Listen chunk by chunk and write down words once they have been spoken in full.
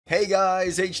Hey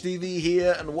guys, HDvee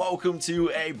here and welcome to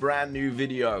a brand new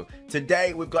video.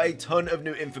 Today we've got a ton of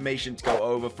new information to go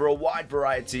over for a wide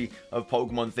variety of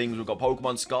Pokemon things. We've got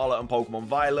Pokemon Scarlet and Pokemon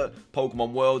Violet,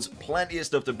 Pokemon Worlds, plenty of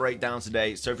stuff to break down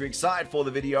today. So if you're excited for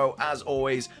the video, as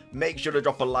always, make sure to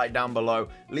drop a like down below.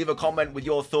 Leave a comment with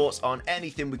your thoughts on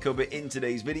anything we cover in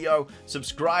today's video.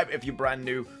 Subscribe if you're brand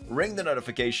new, ring the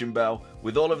notification bell.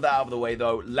 With all of that out of the way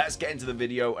though, let's get into the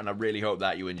video and I really hope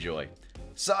that you enjoy.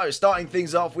 So, starting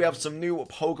things off, we have some new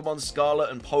Pokemon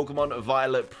Scarlet and Pokemon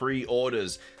Violet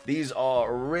pre-orders. These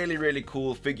are really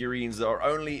cool figurines that are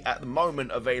only at the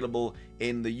moment available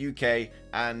in the UK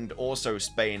and also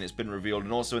Spain. It's been revealed,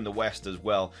 and also in the West as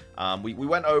well. We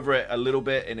went over it a little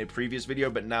bit in a previous video,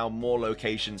 but now more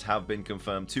locations have been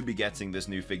confirmed to be getting this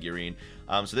new figurine.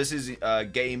 So this is a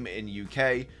game in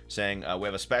UK saying we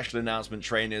have a special announcement.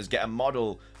 Trainers get a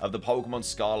model of the Pokemon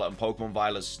Scarlet and Pokemon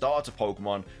Violet starter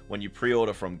Pokemon when you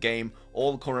pre-order from game.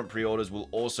 All current pre-orders will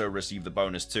also receive the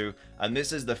bonus too, and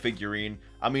this is the figurine.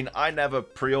 I mean, I never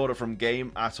pre-order from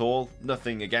game at all,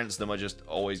 nothing against them, I just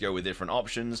always go with different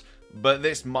options, but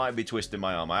this might be twisting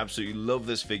my arm. I absolutely love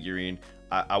this figurine.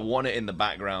 I want it in the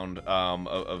background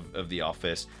of the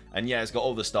office, and yeah, it's got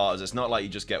all the starters. It's not like you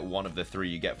just get one of the three.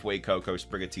 You get Fuecoco,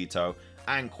 Sprigatito,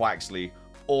 and Quaxly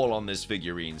all on this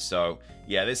figurine. So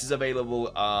yeah, this is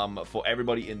available for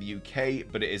everybody in the UK,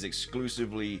 but it is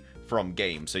exclusively from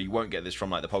game, so you won't get this from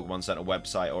like the Pokemon Center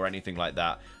website or anything like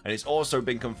that. And it's also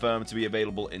been confirmed to be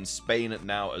available in Spain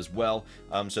now as well.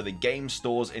 So the game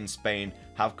stores in Spain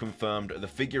have confirmed the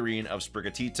figurine of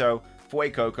Sprigatito,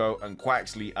 Fuecoco, and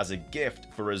Quaxly as a gift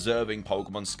for reserving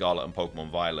Pokemon Scarlet and Pokemon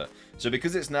Violet. So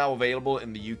because it's now available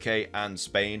in the UK and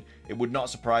Spain, it would not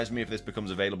surprise me if this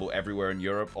becomes available everywhere in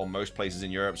Europe, or most places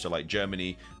in Europe, so like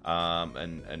Germany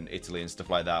and Italy and stuff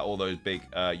like that. All those big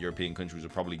European countries will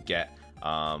probably get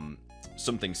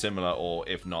something similar, or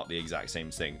if not the exact same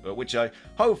thing, which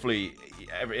hopefully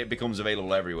it becomes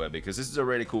available everywhere, because this is a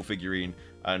really cool figurine.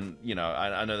 And you know,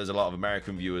 I know there's a lot of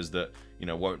American viewers that, you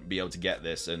know, won't be able to get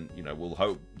this, and you know, will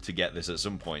hope to get this at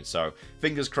some point. So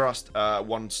fingers crossed.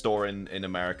 One store in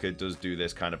America does do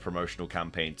this kind of promotional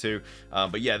campaign too.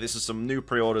 But yeah, this is some new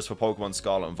pre-orders for Pokemon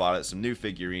Scarlet and Violet, some new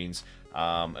figurines.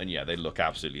 And yeah, they look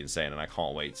absolutely insane, and I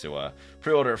can't wait to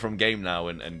pre-order it from game now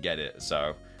and get it.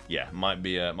 So yeah, might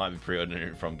be pre-ordering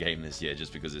it from game this year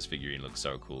just because this figurine looks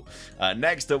so cool.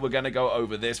 Next up, we're going to go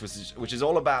over this, which is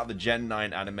all about the Gen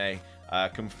 9 anime.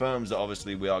 Confirms that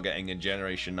obviously we are getting a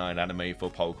Generation 9 anime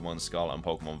for Pokemon Scarlet and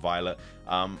Pokemon Violet.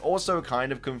 Also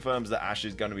kind of confirms that Ash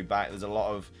is going to be back. There's a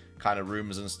lot of kind of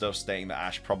rumors and stuff stating that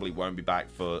Ash probably won't be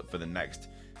back for the next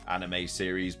anime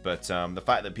series, but the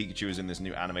fact that Pikachu is in this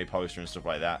new anime poster and stuff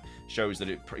like that shows that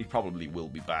he probably will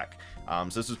be back.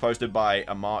 So this was posted by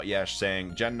Amart Yesh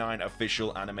saying Gen 9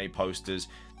 official anime posters,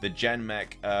 the Gen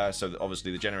Mech, so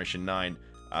obviously the Generation 9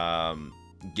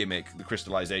 gimmick, the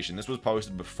crystallization. This was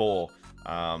posted before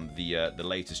the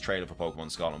latest trailer for Pokemon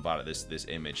Scarlet and Violet, this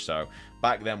image. So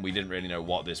back then we didn't really know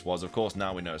what this was. Of course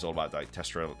now we know it's all about like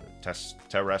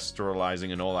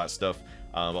terrestrializing and all that stuff.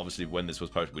 Obviously when this was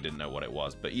posted we didn't know what it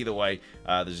was, but either way,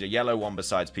 there's a yellow one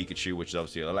besides Pikachu, which is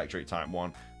obviously an electric type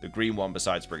one, the green one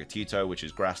besides Sprigatito, which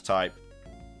is grass type,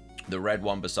 the red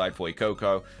one beside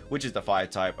Fuecoco, which is the fire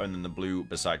type, and then the blue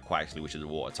beside Quaxly, which is a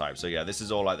water type. So yeah, this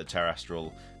is all like the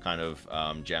terrestrial kind of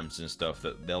gems and stuff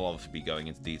that they'll obviously be going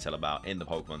into detail about in the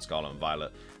Pokemon Scarlet and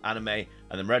Violet anime. And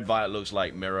then Red Violet looks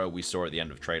like Mirror, we saw at the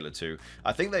end of trailer 2.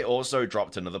 I think they also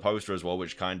dropped another poster as well,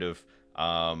 which kind of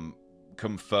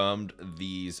confirmed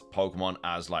these Pokemon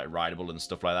as like rideable and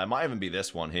stuff like that. It might even be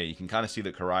this one here. You can kind of see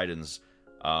that Koraidon's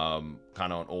kind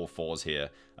of on all fours here,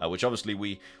 which obviously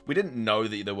we didn't know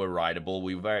that they were rideable.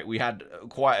 We had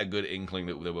quite a good inkling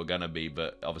that they were gonna be,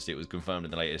 but obviously it was confirmed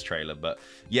in the latest trailer. But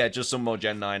yeah, just some more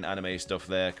Gen 9 anime stuff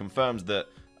there. Confirms that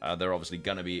they're obviously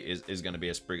gonna be is gonna be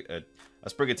a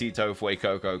Sprigatito,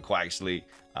 Fuecoco, Quaxly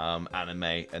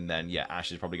anime, and then yeah,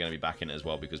 Ash is probably going to be back in it as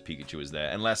well because Pikachu is there,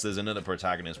 unless there's another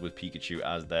protagonist with Pikachu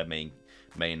as their main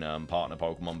partner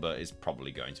Pokemon, but it's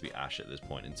probably going to be Ash at this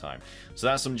point in time. So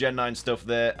that's some Gen 9 stuff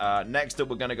there. Next up,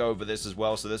 we're going to go over this as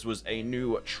well. So this was a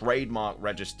new trademark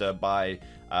register by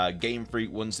Game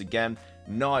Freak once again.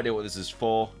 No idea what this is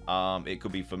for. It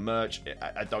could be for merch.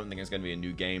 I don't think it's going to be a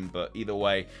new game, but either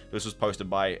way, this was posted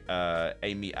by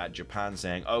Amy at Japan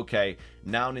saying, okay,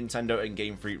 now Nintendo and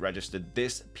Game Freak registered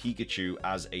this Pikachu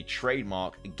as a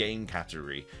trademark game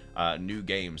category, new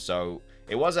game. So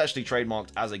it was actually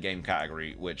trademarked as a game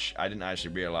category, which I didn't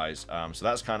actually realize. So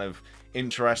that's kind of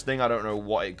interesting. I don't know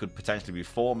what it could potentially be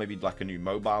for. Maybe like a new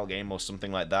mobile game or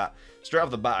something like that. Straight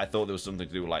off the bat, I thought there was something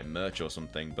to do with like merch or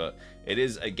something, but it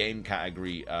is a game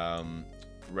category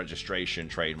registration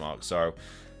trademark. So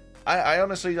I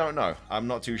honestly don't know. I'm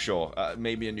not too sure.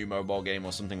 Maybe a new mobile game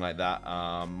or something like that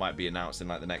might be announced in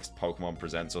like the next Pokemon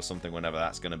Presents or something, whenever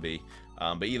that's going to be.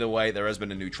 But either way, there has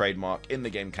been a new trademark in the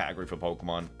game category for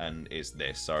Pokemon, and it's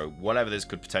this. So whatever this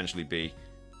could potentially be,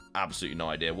 absolutely no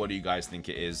idea. What do you guys think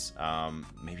it is?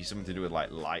 Maybe something to do with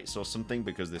like lights or something,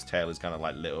 because this tail is kind of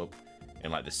like lit up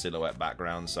in like the silhouette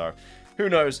background. So who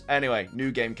knows? Anyway, new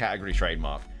game category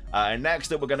trademark. And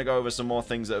next up, we're going to go over some more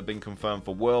things that have been confirmed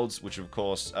for Worlds, which of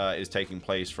course is taking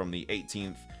place from the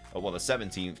 18th, well, the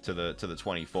 17th to the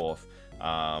 24th.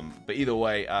 But either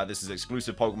way, this is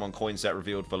exclusive Pokemon coin set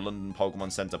revealed for London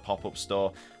Pokemon Center pop-up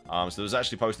store. So it was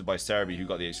actually posted by HDvee, who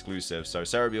got the exclusive. So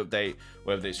HDvee update,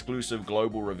 we have the exclusive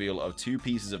global reveal of 2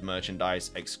 pieces of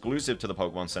merchandise exclusive to the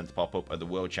Pokemon Center pop-up at the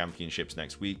World Championships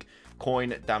next week.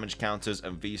 Coin, damage counters,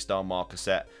 and V-Star marker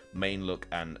set, main look,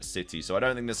 and city. So I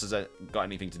don't think this has got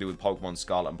anything to do with Pokemon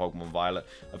Scarlet and Pokemon Violet.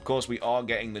 Of course, we are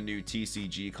getting the new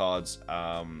TCG cards,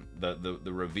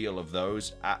 the reveal of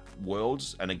those at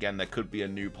Worlds. And again, there could be a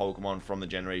new Pokemon from the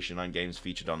Generation 9 games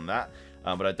featured on that.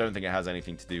 But I don't think it has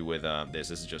anything to do with this.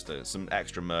 This is just some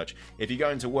extra merch. If you go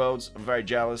into Worlds, I'm very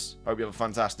jealous. Hope you have a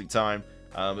fantastic time.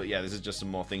 But yeah, this is just some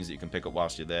more things that you can pick up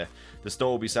whilst you're there. The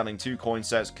store will be selling 2 coin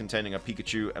sets containing a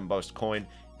Pikachu embossed coin,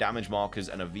 damage markers,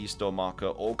 and a V-Store marker,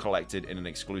 all collected in an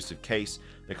exclusive case.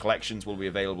 The collections will be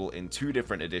available in 2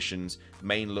 different editions,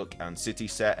 main look and city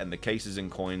set, and the cases and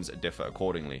coins differ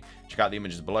accordingly. Check out the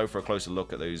images below for a closer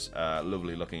look at those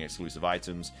lovely looking exclusive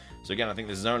items. So again, I think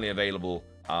this is only available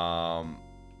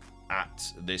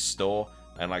at this store.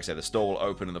 And like I said, the store will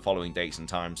open in the following dates and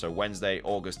times. So Wednesday,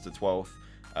 August the 12th.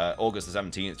 August the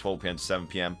 17th, 12 p.m. to 7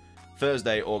 p.m.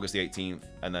 Thursday, August the 18th,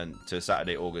 and then to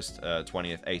Saturday, August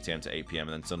 20th, 8 a.m. to 8 p.m.,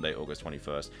 and then Sunday, August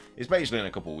 21st. It's basically in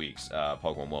a couple weeks,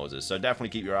 Pokemon Worlds is. So definitely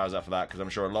keep your eyes out for that, because I'm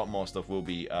sure a lot more stuff will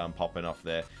be popping off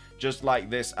there. Just like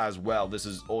this as well, this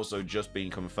has also just been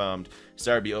confirmed.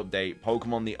 HDvee update,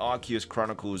 Pokemon The Arceus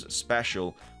Chronicles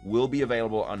Special will be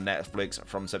available on Netflix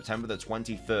from September the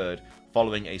 23rd,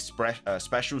 following a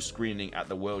special screening at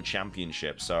the World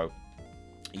Championship. So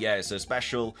yeah, it's a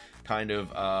special kind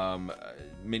of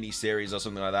mini series or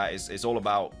something like that. It's all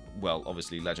about, well,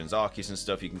 obviously Legends Arceus and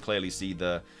stuff. You can clearly see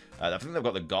the I think they've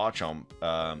got the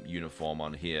Garchomp uniform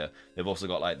on here. They've also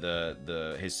got like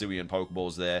the Hisuian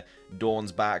Pokeballs there.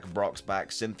 Dawn's back, Brock's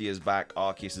back, Cynthia's back,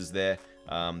 Arceus is there.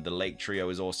 The Lake Trio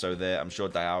is also there. I'm sure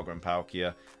Dialga and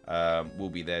Palkia will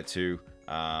be there too.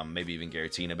 Maybe even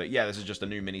Giratina. But yeah, this is just a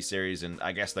new mini series, and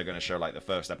I guess they're going to show like the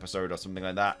first episode or something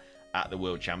like that at the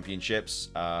World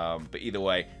Championships. But either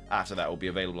way, after that will be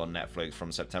available on Netflix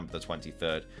from September the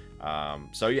 23rd.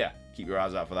 So yeah, keep your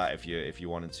eyes out for that if you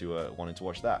wanted to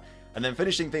watch that. And then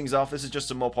finishing things off, this is just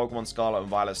some more Pokemon Scarlet and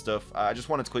Violet stuff. I just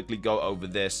wanted to quickly go over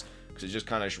this because it just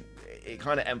kind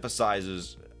of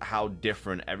emphasizes how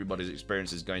different everybody's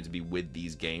experience is going to be with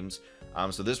these games.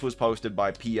 So this was posted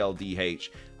by PLDH,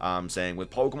 saying, with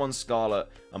Pokemon Scarlet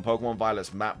and Pokemon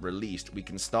Violet's map released, we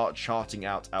can start charting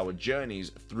out our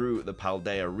journeys through the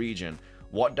Paldea region.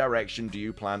 What direction do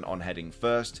you plan on heading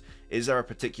first? Is there a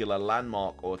particular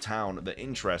landmark or town that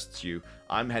interests you?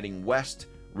 I'm heading west,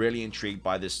 really intrigued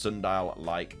by this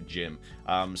sundial-like gym.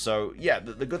 So yeah,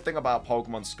 the good thing about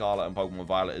Pokemon Scarlet and Pokemon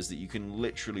Violet is that you can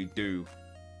literally do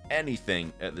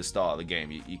anything at the start of the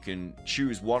game. You can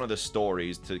choose one of the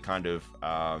stories to kind of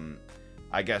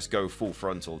I guess go full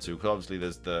frontal to, because obviously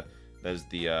there's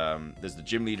the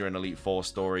gym leader in Elite Four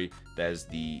story, there's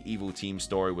the evil team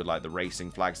story with like the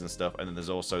racing flags and stuff, and then there's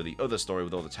also the other story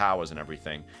with all the towers and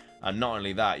everything. And not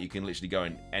only that, you can literally go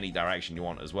in any direction you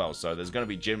want as well. So there's going to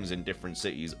be gyms in different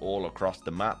cities all across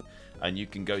the map, and you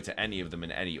can go to any of them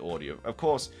in any order. Of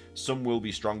course, some will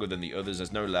be stronger than the others.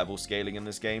 There's no level scaling in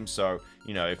this game, so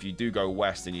you know, if you do go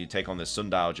west and you take on this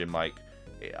Sundial gym, like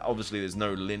obviously there's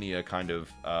no linear kind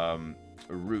of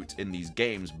route in these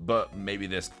games, but maybe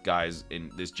this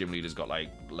gym leader's got like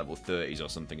level 30s or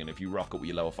something, and if you rock up with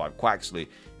your level 5 Quaxley, it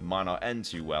might not end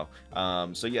too well.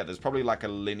 So yeah, there's probably like a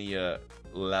linear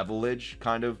levelage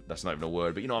kind of, that's not even a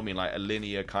word, but you know what I mean, like a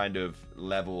linear kind of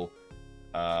level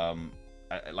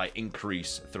like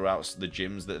increase throughout the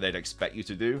gyms that they'd expect you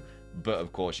to do. But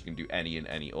of course you can do any in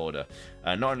any order.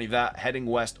 Not only that, heading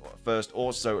west first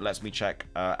also lets me check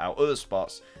out other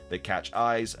spots that catch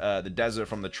eyes. The desert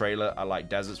from the trailer, I like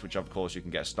deserts, which of course you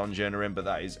can get Stonjourner in, but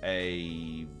that is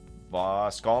a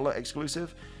Scarlet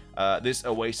exclusive. This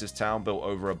oasis town built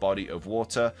over a body of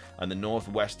water, and the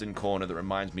northwestern corner that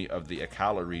reminds me of the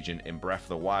Akala region in Breath of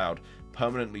the Wild,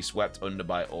 permanently swept under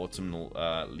by autumnal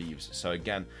leaves. So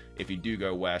again, if you do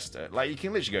go west, like you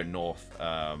can literally go north,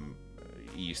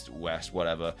 east, west,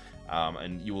 whatever,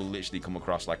 and you will literally come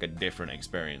across like a different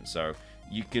experience. So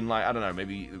you can, like, I don't know,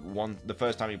 maybe the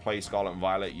first time you play Scarlet and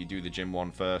Violet, you do the gym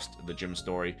one first, the gym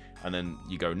story, and then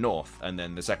you go north, and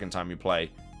then the second time you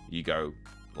play, you go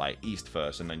like east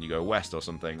first, and then you go west or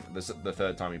something. The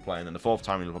third time you play, and then the fourth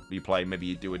time you play, maybe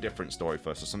you do a different story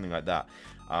first or something like that.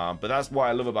 But that's what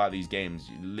I love about these games.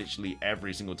 Literally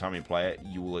every single time you play it,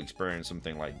 you will experience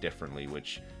something like differently,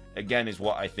 which again is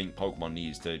what I think Pokemon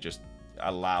needs to just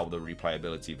allow the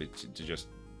replayability to just,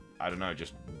 I don't know,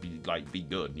 just be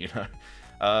good, you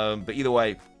know. But either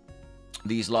way,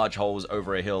 these large holes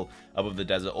over a hill above the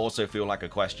desert also feel like a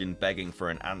question begging for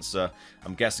an answer.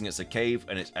 I'm guessing it's a cave,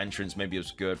 and its entrance may be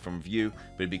obscured from view,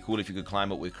 but it'd be cool if you could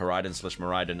climb up with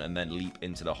Koraidon/Miraidon and then leap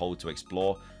into the hole to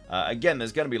explore. Again,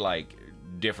 there's going to be like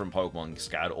different Pokemon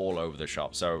scattered all over the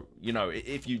shop, so you know,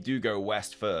 if you do go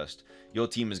west first, your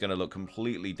team is going to look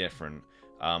completely different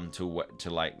to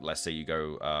like, let's say you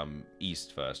go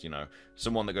east first. You know,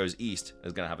 someone that goes east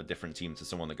is going to have a different team to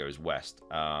someone that goes west,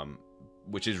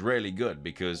 which is really good,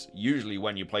 because usually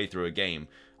when you play through a game,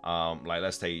 like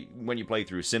let's say when you play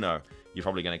through Sinnoh, you're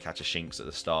probably going to catch a Shinx at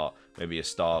the start, maybe a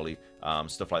Starly,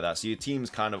 stuff like that. So your team's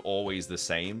kind of always the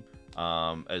same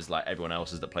as like everyone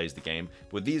else's that plays the game.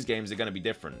 With these games, they're going to be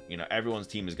different. You know, everyone's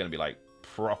team is going to be like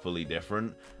properly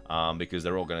different, because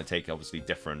they're all going to take obviously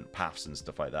different paths and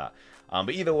stuff like that.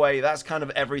 But either way, that's kind of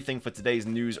everything for today's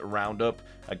news roundup.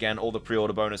 Again, all the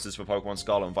pre-order bonuses for Pokemon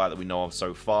Scarlet and Violet that we know of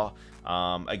so far.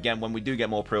 Again, when we do get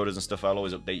more pre-orders and stuff, I'll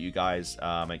always update you guys,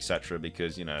 etc.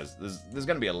 Because, you know, there's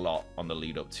going to be a lot on the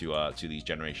lead up to these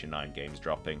Generation 9 games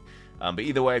dropping. But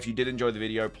either way, if you did enjoy the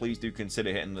video, please do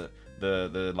consider hitting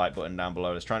the like button down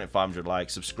below. Let's try and hit 500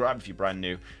 likes. Subscribe if you're brand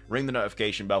new. Ring the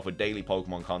notification bell for daily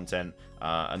Pokemon content.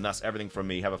 And that's everything from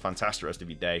me. Have a fantastic rest of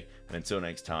your day. And until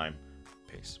next time,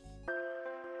 peace.